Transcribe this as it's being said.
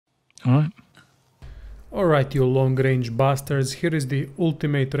Alright. Alright, you long-range bastards, here is the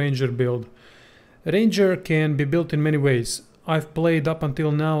ultimate ranger build. Ranger can be built in many ways. I've played up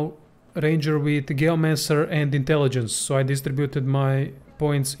until now Ranger with Geomancer and Intelligence, so I distributed my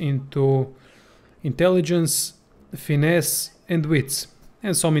points into Intelligence, Finesse and Wits,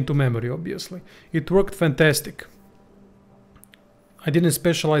 and some into Memory, obviously. It worked fantastic. I didn't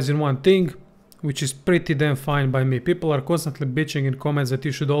specialize in one thing, which is pretty damn fine by me. People are constantly bitching in comments that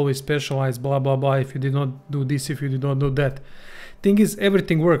you should always specialize, blah blah blah, if you did not do this, if you did not do that. Thing is,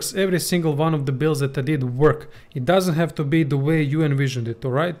 everything works. Every single one of the builds that I did work. It doesn't have to be the way you envisioned it,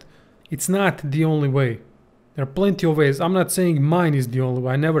 alright? It's not the only way. There are plenty of ways. I'm not saying mine is the only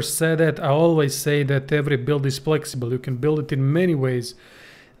way. I never said that. I always say that every build is flexible. You can build it in many ways.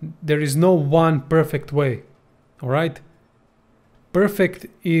 There is no one perfect way, alright? Perfect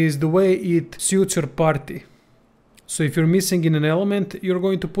is the way it suits your party. So if you're missing in an element, you're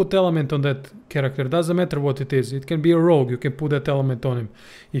going to put element on that character. Doesn't matter what it is. It can be a rogue, you can put that element on him.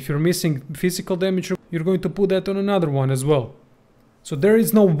 If you're missing physical damage, you're going to put that on another one as well. So there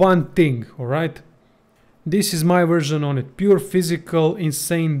is no one thing, alright? This is my version on it. Pure physical,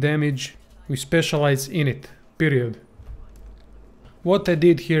 insane damage. We specialize in it, period. What I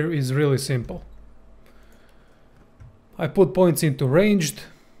did here is really simple. I put points into ranged.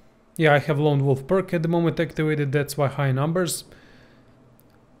 Yeah, I have Lone Wolf perk at the moment activated, that's why high numbers.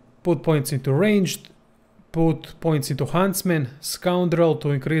 Put points into ranged. Put points into Huntsman, Scoundrel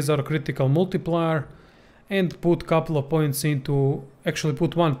to increase our critical multiplier. And put couple of points into... Actually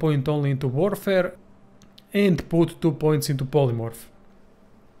put 1 point only into Warfare. And put 2 points into Polymorph.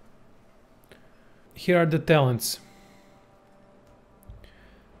 Here are the talents.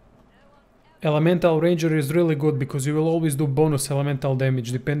 Elemental Ranger is really good because you will always do bonus elemental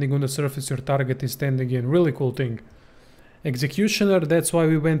damage depending on the surface your target is standing in. Really cool thing. Executioner, that's why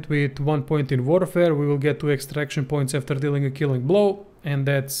we went with 1 point in Warfare. We will get 2 extraction points after dealing a killing blow. And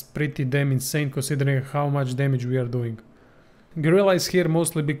that's pretty damn insane considering how much damage we are doing. Guerrilla is here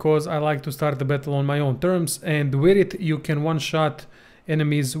mostly because I like to start the battle on my own terms. And with it you can one-shot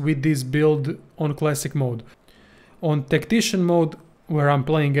enemies with this build on classic mode. On tactician mode, where I'm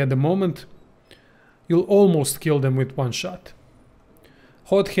playing at the moment, you'll almost kill them with one shot.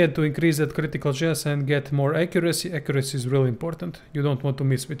 Hothead to increase that critical chance and get more accuracy. Accuracy is really important. You don't want to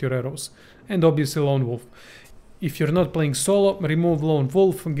miss with your arrows. And obviously Lone Wolf. If you're not playing solo, remove Lone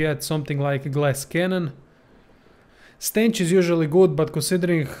Wolf, get something like a glass cannon. Stench is usually good, but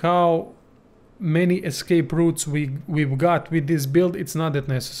considering how many escape routes we've got with this build, it's not that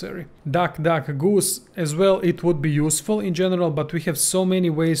necessary. Duck, duck, goose as well, it would be useful in general, but we have so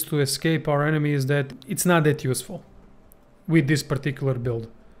many ways to escape our enemies that it's not that useful with this particular build.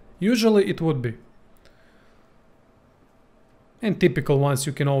 Usually it would be. And typical ones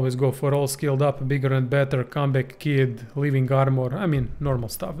you can always go for: all skilled up, bigger and better, comeback kid, living armor, I mean normal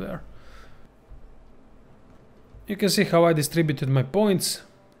stuff there. You can see how I distributed my points.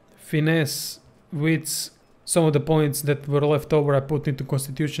 Finesse, Wits, some of the points that were left over I put into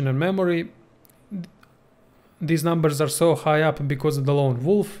Constitution and Memory. These numbers are so high up because of the Lone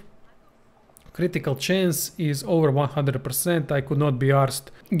Wolf. Critical chance is over 100%. I could not be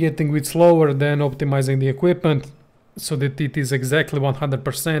arsed getting Wits lower than optimizing the equipment so that it is exactly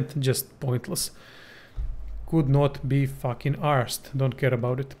 100%, just pointless. Could not be fucking arsed, don't care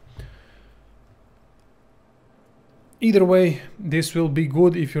about it. Either way, this will be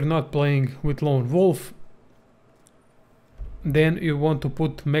good if you're not playing with Lone Wolf. Then you want to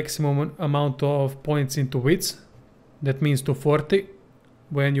put maximum amount of points into Wits. That means to 40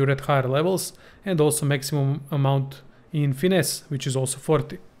 when you're at higher levels. And also maximum amount in Finesse, which is also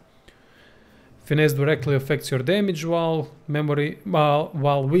 40. Finesse directly affects your damage, while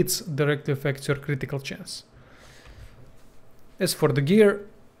Wits directly affects your critical chance. As for the gear,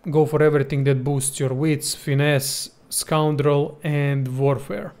 go for everything that boosts your Wits, Finesse, Scoundrel and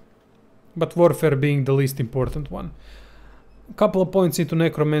Warfare. But Warfare being the least important one. A couple of points into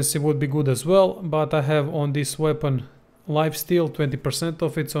Necromancy would be good as well, but I have on this weapon Lifesteal, 20%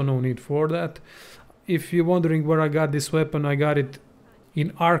 of it, so no need for that. If you're wondering where I got this weapon, I got it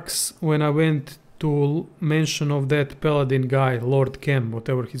in Arcs when I went to mention of that Paladin guy, Lord Kem,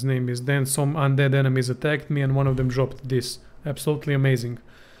 whatever his name is. Then some undead enemies attacked me and one of them dropped this. Absolutely amazing.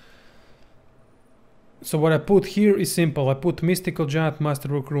 So what I put here is simple. I put Mystical Giant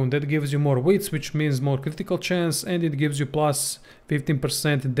Masterwork Rune. That gives you more Wits, which means more critical chance, and it gives you plus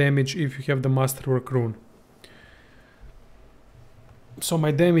 15% damage if you have the Masterwork Rune. So my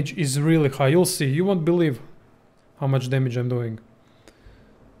damage is really high. You'll see. You won't believe how much damage I'm doing.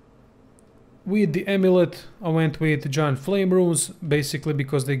 with the amulet, I went with giant flame runes, basically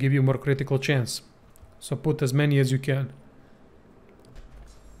because they give you more critical chance. So put as many as you can.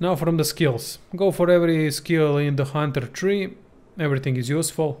 Now from the skills. Go for every skill in the hunter tree. Everything is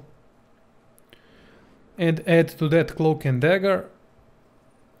useful. And add to that cloak and dagger.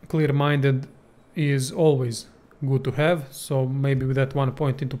 Clear-minded is always good to have. So maybe with that 1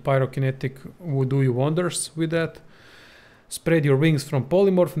 point into pyrokinetic would do you wonders with that. Spread your wings from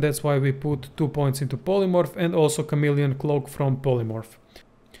polymorph. That's why we put 2 points into polymorph. And also chameleon cloak from polymorph.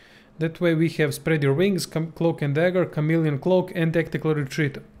 That way we have spread your wings, cloak and dagger, chameleon cloak and tactical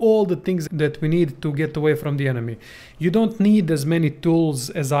retreat. All the things that we need to get away from the enemy. You don't need as many tools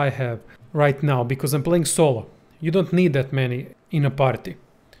as I have right now because I'm playing solo. You don't need that many in a party.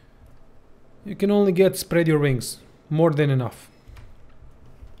 You can only get spread your wings. More than enough.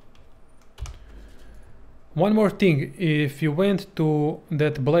 One more thing, if you went to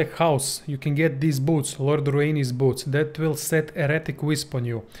that black house, you can get these boots, Lord Ruaini's boots, that will set Erratic Wisp on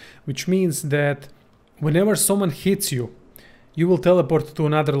you, which means that whenever someone hits you, you will teleport to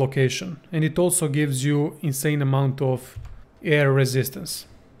another location, and it also gives you insane amount of air resistance.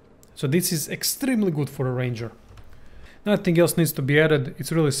 So this is extremely good for a ranger. Nothing else needs to be added,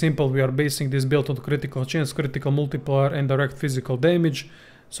 it's really simple. We are basing this build on critical chance, critical multiplier and direct physical damage,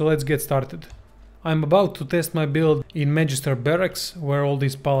 so let's get started. I'm about to test my build in Magister Barracks, where all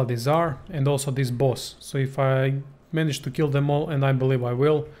these paladins are, and also this boss. So if I manage to kill them all, and I believe I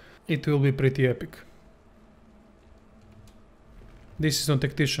will, it will be pretty epic. This is on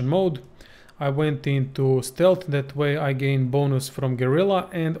tactician mode. I went into stealth, that way I gain bonus from guerrilla,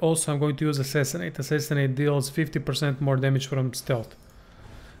 and also I'm going to use assassinate. Assassinate deals 50% more damage from stealth.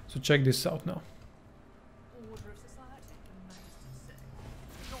 So check this out now.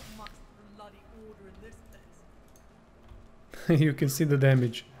 You can see the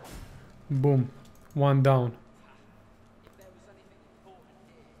damage. Boom. 1 down.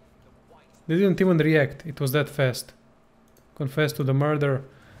 They didn't even react. It was that fast. Confess to the murder.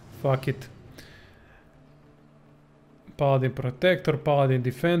 Fuck it. Paladin Protector, Paladin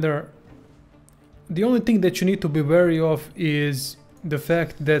Defender. The only thing that you need to be wary of is the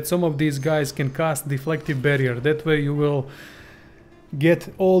fact that some of these guys can cast Deflective Barrier. That way you will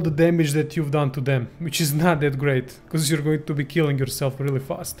get all the damage that you've done to them, which is not that great, because you're going to be killing yourself really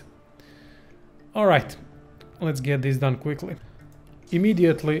fast. Alright, let's get this done quickly.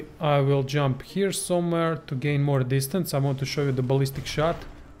 Immediately I will jump here somewhere to gain more distance. I want to show you the ballistic shot,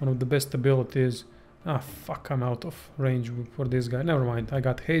 one of the best abilities. Ah fuck, I'm out of range for this guy. Never mind, I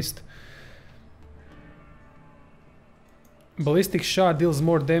got haste. Ballistic shot deals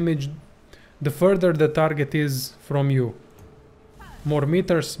more damage the further the target is from you. More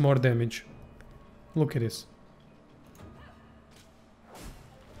meters, more damage. Look at this.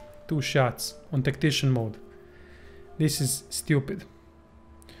 2 shots on tactician mode. This is stupid.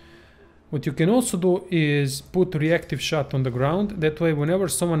 What you can also do is put reactive shot on the ground. That way whenever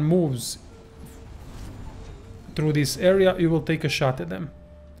someone moves through this area, you will take a shot at them.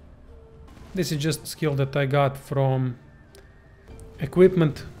 This is just a skill that I got from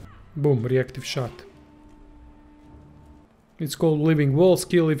equipment. Boom, reactive shot. It's called Living Wall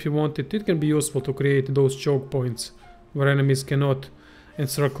skill if you want it. It can be useful to create those choke points where enemies cannot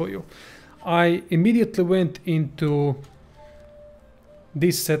encircle you. I immediately went into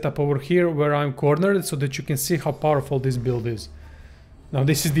this setup over here where I'm cornered so that you can see how powerful this build is. Now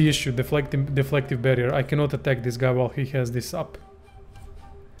this is the issue, deflective barrier. I cannot attack this guy while he has this up.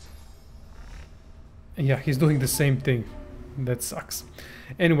 Yeah, he's doing the same thing. That sucks.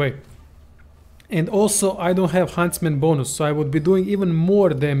 Anyway. And also I don't have Huntsman bonus, so I would be doing even more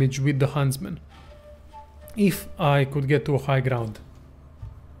damage with the Huntsman. If I could get to a high ground.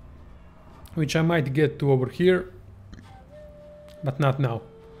 Which I might get to over here. But not now.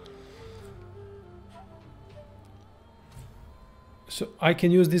 So I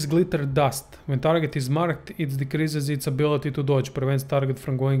can use this glitter dust. When target is marked, it decreases its ability to dodge, prevents target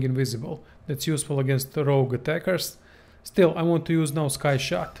from going invisible. That's useful against rogue attackers. Still, I want to use now Sky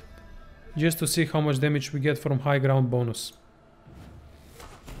Shot. Just to see how much damage we get from high ground bonus.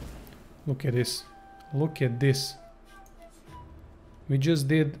 Look at this. Look at this. We just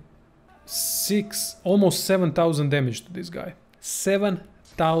did almost 7,000 damage to this guy.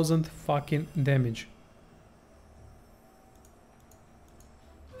 7,000 fucking damage.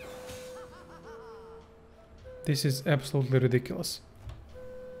 This is absolutely ridiculous.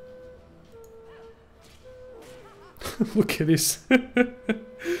 Look at this.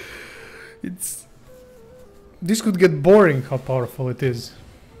 This could get boring how powerful it is.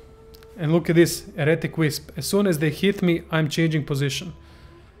 And look at this, Erratic Wisp. As soon as they hit me, I'm changing position.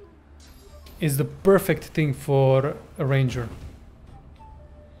 is the perfect thing for a ranger.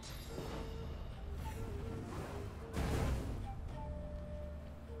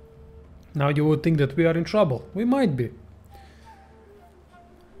 Now you would think that we are in trouble. We might be.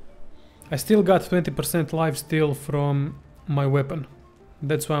 I still got 20% life steal from my weapon.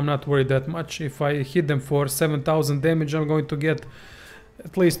 That's why I'm not worried that much. If I hit them for 7,000 damage, I'm going to get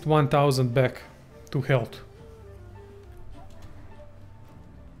at least 1,000 back to health.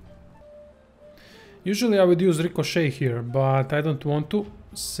 Usually I would use ricochet here, but I don't want to,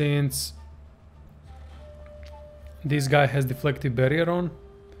 since this guy has deflective barrier on.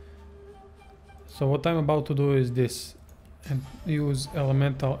 So what I'm about to do is this, and use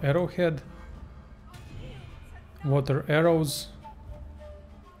elemental arrowhead, water arrows,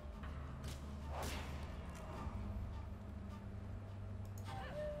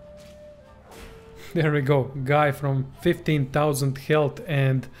 there we go, guy from 15,000 health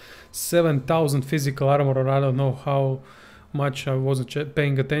and 7,000 physical armor, or I don't know how much I wasn't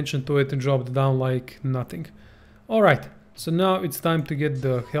paying attention to it, and dropped down like nothing. Alright, so now it's time to get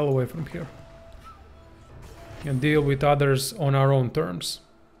the hell away from here and deal with others on our own terms.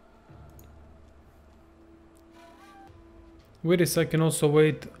 With this I can also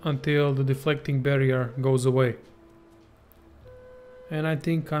wait until the deflecting barrier goes away. And I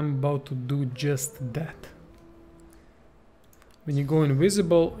think I'm about to do just that. When you go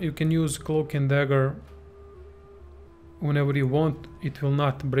invisible, you can use cloak and dagger whenever you want. It will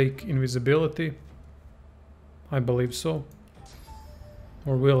not break invisibility. I believe so.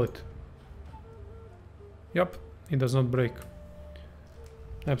 Or will it? Yep, it does not break.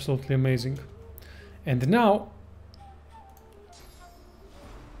 Absolutely amazing. And now,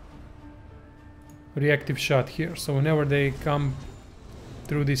 reactive shot here. So whenever they come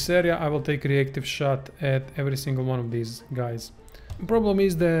through this area, I will take reactive shot at every single one of these guys. The problem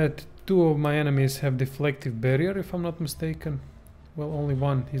is that two of my enemies have deflective barrier, if I'm not mistaken. Well, only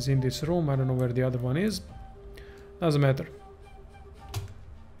one is in this room. I don't know where the other one is. Doesn't matter.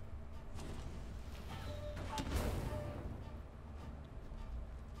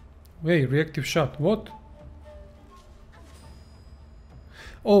 Wait, reactive shot, what?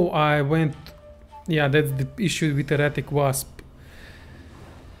 Oh, I went... Yeah, that's the issue with erratic wisp,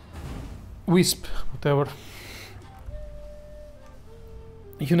 whatever.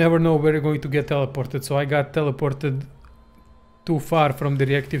 You never know where you're going to get teleported, so I got teleported too far from the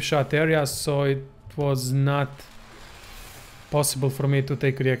reactive shot area, so it was not possible for me to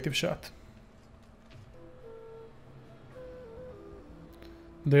take reactive shot.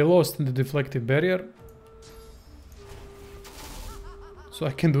 They lost the deflective barrier, so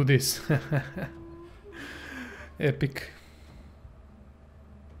I can do this. Epic.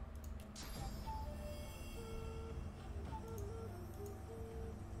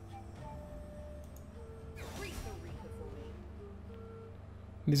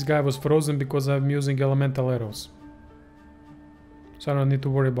 This guy was frozen because I'm using elemental arrows, so I don't need to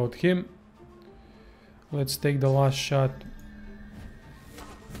worry about him. Let's take the last shot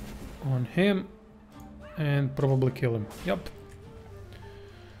on him and probably kill him. Yep.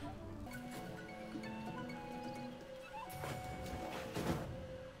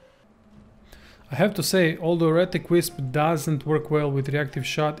 I have to say, although erratic wisp doesn't work well with reactive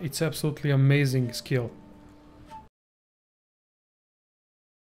shot, it's absolutely amazing skill.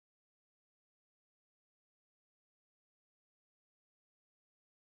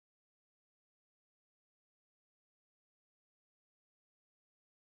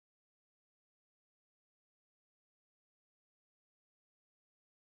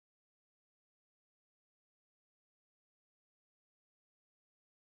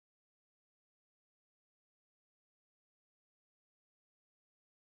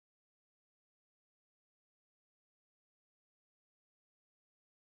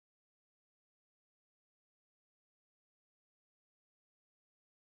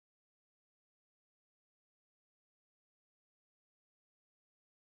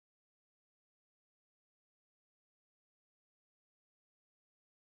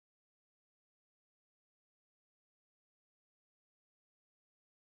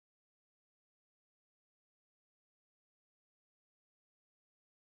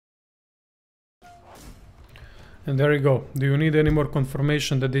 And there you go. Do you need any more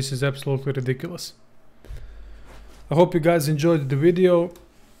confirmation that this is absolutely ridiculous? I hope you guys enjoyed the video.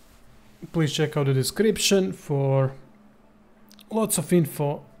 Please check out the description for lots of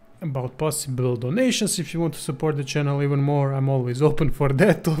info about possible donations if you want to support the channel even more. I'm always open for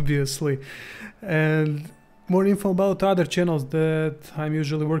that, obviously. And more info about other channels that I'm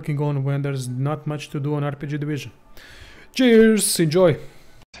usually working on when there's not much to do on RPG Division. Cheers! Enjoy!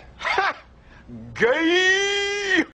 Gay!